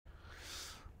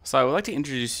So I would like to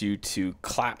introduce you to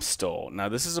Klappstuhl. Now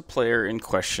this is a player in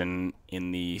question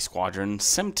in the squadron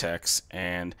Semtex,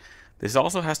 and this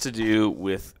also has to do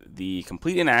with the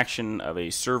complete inaction of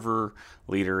a server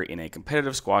leader in a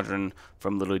competitive squadron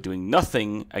from literally doing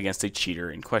nothing against a cheater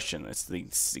in question. It's the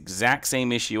exact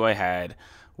same issue I had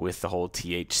with the whole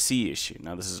THC issue.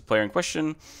 Now this is a player in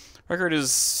question. Record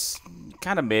is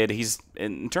kind of mid. He's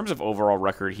in terms of overall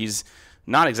record, he's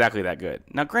not exactly that good.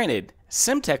 Now granted,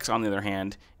 Semtex, on the other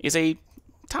hand, is a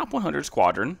top 100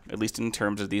 squadron, at least in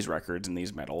terms of these records and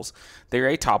these medals. They're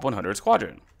a top 100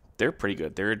 squadron. They're pretty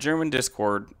good. They're a German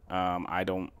Discord. I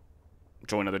don't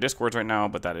join other Discords right now,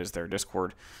 but that is their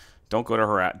Discord. Do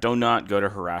not go to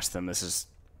harass them. This is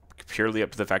purely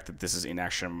up to the fact that this is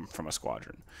inaction from a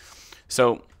squadron.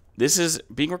 So this is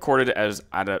being recorded as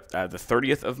at the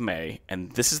 30th of May,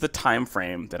 and this is the time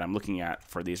frame that I'm looking at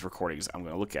for these recordings I'm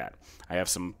going to look at. I have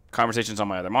some conversations on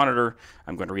my other monitor.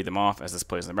 I'm going to read them off as this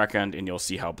plays in the background, and you'll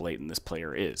see how blatant this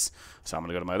player is. So I'm going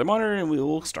to go to my other monitor, and we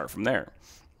will start from there.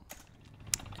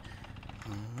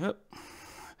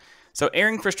 So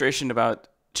airing frustration about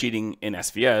cheating in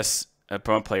SVS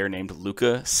from a player named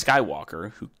Luca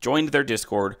Skywalker, who joined their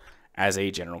Discord as a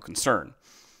general concern.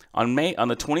 On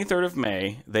the 23rd of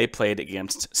May, they played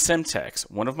against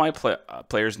Semtex. One of my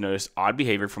players noticed odd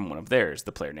behavior from one of theirs,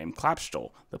 the player named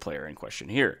Klappstuhl, the player in question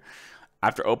here.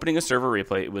 After opening a server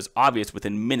replay, it was obvious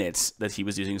within minutes that he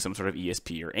was using some sort of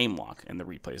ESP or aim lock, and the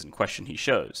replays in question he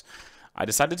shows. I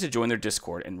decided to join their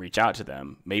Discord and reach out to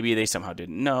them. Maybe they somehow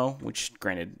didn't know, which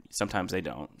granted, sometimes they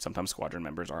don't. Sometimes squadron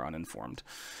members are uninformed.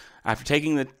 After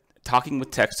talking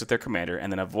with text with their commander and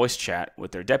then a voice chat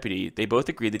with their deputy, they both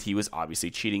agreed that he was obviously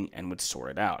cheating and would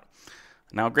sort it out.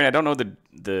 Now, granted, I don't know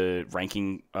the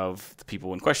ranking of the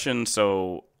people in question,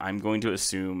 so I'm going to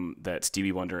assume that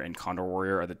Stevie Wonder and Condor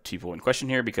Warrior are the people in question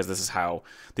here, because these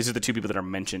are the two people that are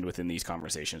mentioned within these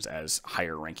conversations as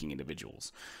higher ranking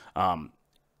individuals.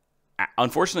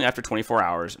 Unfortunately, after 24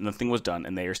 hours, nothing was done,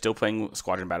 and they are still playing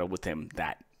Squadron Battle with him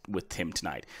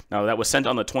tonight. Now, that was sent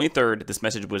on the 23rd. This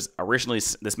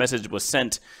message was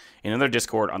sent in another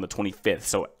Discord on the 25th.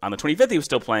 So on the 25th, he was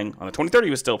still playing. On the 23rd, he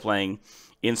was still playing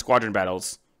in Squadron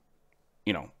Battles,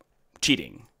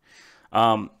 cheating.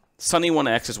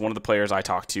 Sunny1X is one of the players I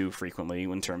talk to frequently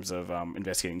in terms of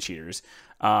investigating cheaters.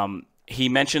 He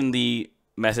mentioned the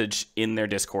message in their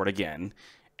Discord again.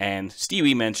 And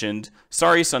Stewie mentioned,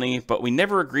 "Sorry, Sonny, but we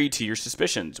never agreed to your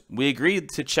suspicions. We agreed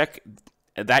to check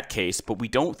that case, but we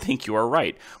don't think you are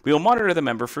right. We will monitor the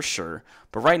member for sure,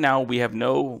 but right now we have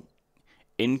no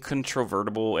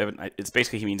incontrovertible evidence." It's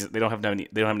basically, he means they don't have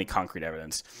any concrete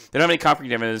evidence. They don't have any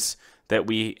concrete evidence that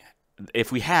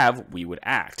if we have, we would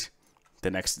act.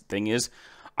 The next thing is,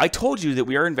 "I told you that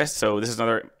we are So this is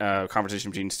another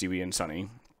conversation between Stewie and Sonny.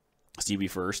 Stevie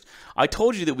first. "I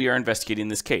told you that we are investigating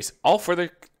this case. All further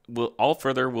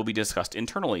will be discussed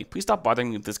internally. Please stop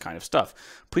bothering me with this kind of stuff.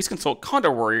 Please consult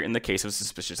Condor Warrior in the case of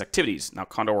suspicious activities." Now,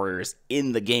 Condor Warrior is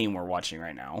in the game we're watching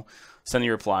right now. Sunny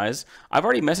replies, "I've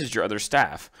already messaged your other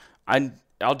staff.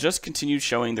 I'll just continue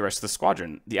showing the rest of the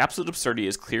squadron. The absolute absurdity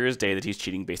is clear as day that he's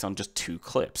cheating based on just 2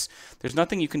 clips. There's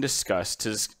nothing you can discuss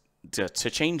to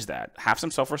change that. Have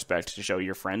some self-respect to show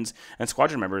your friends and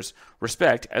squadron members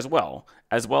respect as well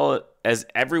as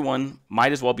everyone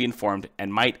might as well be informed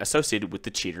and might associated with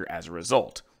the cheater as a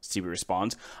result." Stevie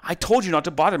responds, "I told you not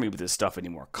to bother me with this stuff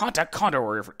anymore. Contact Condor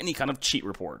Warrior for any kind of cheat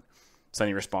report."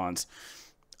 Sunny responds,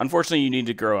 "Unfortunately, you need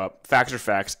to grow up. Facts are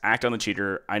facts. Act on the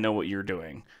cheater. I know what you're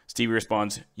doing." Stevie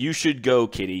responds, "You should go,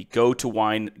 kitty. Go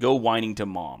whining to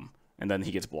mom." And then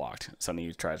he gets blocked.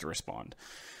 Sunny tries to respond.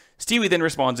 Stewie then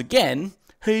responds again,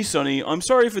 "Hey, Sonny, I'm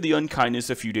sorry for the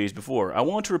unkindness a few days before. I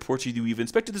want to report to you that we've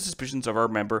inspected the suspicions of our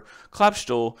member,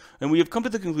 Klappstuhl, and we have come to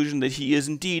the conclusion that he is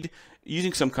indeed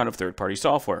using some kind of third-party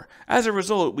software. As a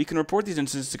result, we can report these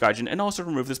incidents to Gaijin and also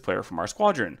remove this player from our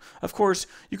squadron. Of course,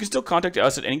 you can still contact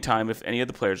us at any time if any of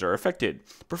the players are affected,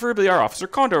 preferably our officer,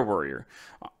 Condor Warrior.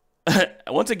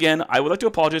 Once again, I would like to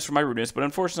apologize for my rudeness, but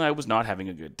unfortunately I was not having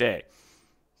a good day."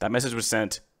 That message was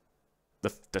sent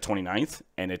the 29th,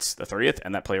 and it's the 30th,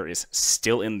 and that player is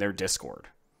still in their Discord,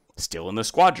 still in the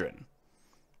squadron,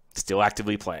 still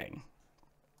actively playing.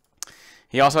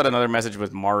 He also had another message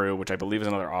with Maru, which I believe is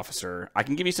another officer. "I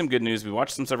can give you some good news. We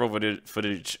watched several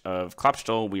footage of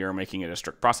Klappstuhl. We are making it a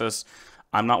strict process.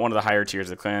 I'm not one of the higher tiers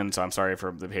of the clan, so I'm sorry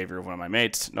for the behavior of one of my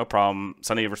mates. No problem."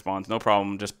 Sunny responds, "No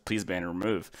problem. Just please ban and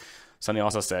remove." Sunny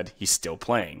also said he's still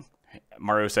playing.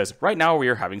 Maru says, "Right now we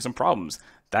are having some problems.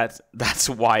 That's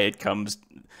why it comes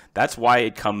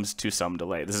to some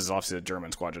delay." This is obviously a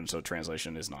German squadron, so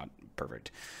translation is not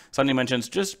perfect. Sunny mentions,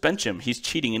 "Just bench him. He's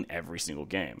cheating in every single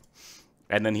game."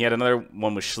 And then he had another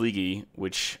one with Schliegi,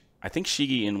 which I think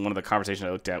Shigi in one of the conversations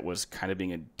I looked at was kind of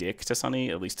being a dick to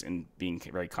Sunny, at least in being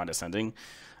very condescending.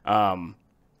 And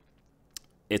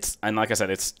like I said,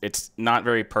 it's not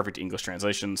very perfect English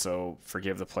translation, so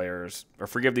forgive the players, or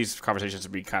forgive these conversations to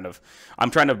be kind of, I'm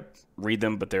trying to read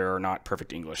them, but they're not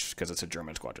perfect English because it's a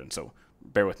German squadron, so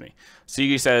bear with me.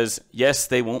 Shigi says, yes,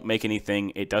 they won't make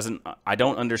anything. I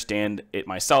don't understand it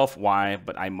myself, why,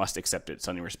 but I must accept it.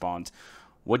 Sunny responds,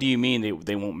 what do you mean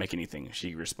they won't make anything?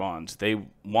 She responds, they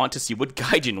want to see what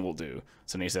Gaijin will do.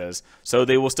 Sunny says, so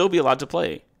they will still be allowed to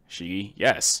play. She,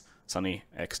 yes. Sunny,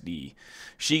 XD.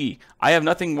 She, I have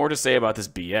nothing more to say about this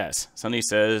BS. Sunny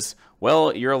says,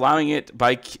 well, you're allowing it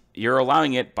by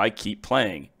keep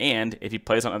playing. And if he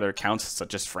plays on other accounts,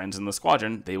 such as friends in the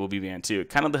squadron, they will be banned too.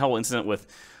 Kind of the whole incident with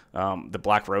the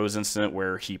Black Rose incident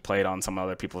where he played on some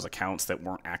other people's accounts that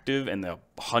weren't active, and a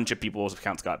bunch of people's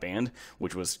accounts got banned,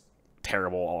 which was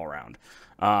terrible all around.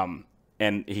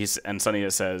 And Sunny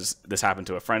says this happened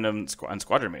to a friend and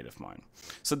squadron mate of mine.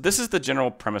 So this is the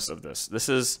general premise of this. This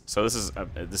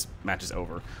match is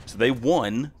over. So they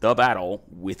won the battle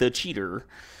with a cheater,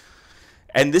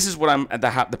 and this is what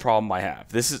the problem I have.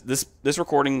 This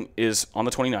recording is on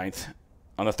the 29th.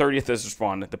 On the 30th, as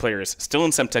respond, the player is still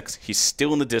in Semtex. He's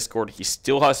still in the Discord. He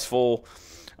still has full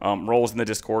roles in the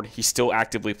Discord. He's still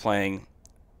actively playing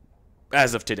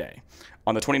as of today.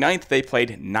 On the 29th, they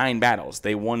played 9 battles.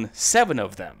 They won 7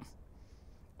 of them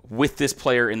with this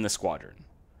player in the squadron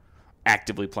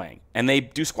actively playing. And they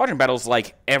do squadron battles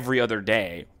like every other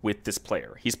day with this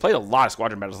player. He's played a lot of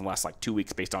squadron battles in the last 2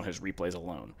 weeks based on his replays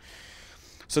alone.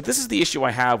 So this is the issue I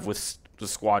have with the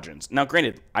squadrons. Now,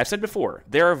 granted, I've said before,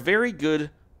 there are very good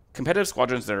competitive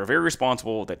squadrons that are very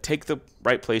responsible, that take the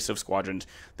right place of squadrons.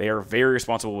 They are very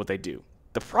responsible with what they do.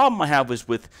 The problem I have is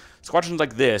with squadrons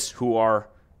like this who are,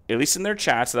 at least in their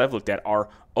chats that I've looked at, are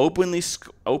openly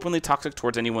toxic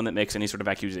towards anyone that makes any sort of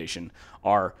accusation,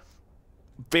 are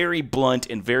very blunt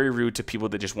and very rude to people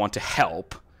that just want to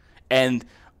help, and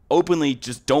openly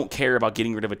just don't care about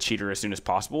getting rid of a cheater as soon as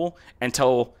possible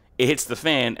until it hits the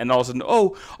fan, and all of a sudden,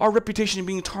 oh, our reputation is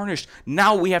being tarnished.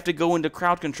 Now we have to go into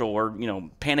crowd control or,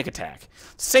 panic attack.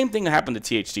 Same thing that happened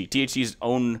to THC. THC's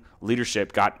own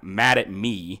leadership got mad at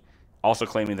me, also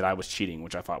claiming that I was cheating,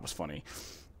 which I thought was funny.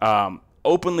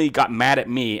 Openly got mad at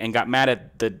me and got mad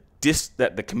at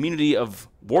the community of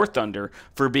War Thunder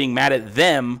for being mad at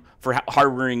them for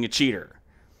harboring a cheater.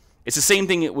 It's the same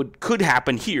thing could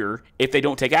happen here if they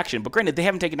don't take action. But granted, they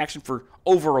haven't taken action for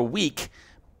over a week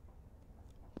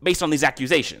based on these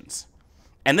accusations.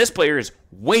 And this player is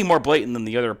way more blatant than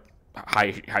the other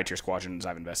high-tier squadrons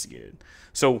I've investigated.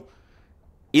 So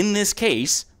in this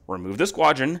case, remove the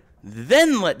squadron,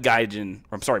 then remove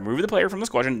the player from the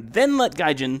squadron, then let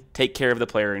Gaijin take care of the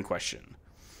player in question.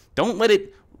 Don't let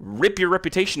it rip your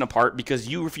reputation apart because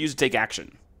you refuse to take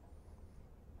action.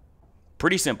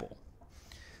 Pretty simple.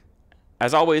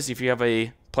 As always, if you have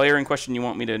a player in question you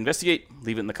want me to investigate,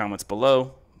 leave it in the comments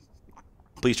below.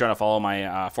 Please try to follow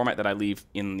my format that I leave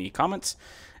in the comments.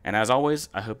 And as always,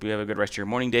 I hope you have a good rest of your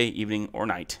morning, day, evening, or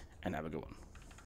night, and have a good one.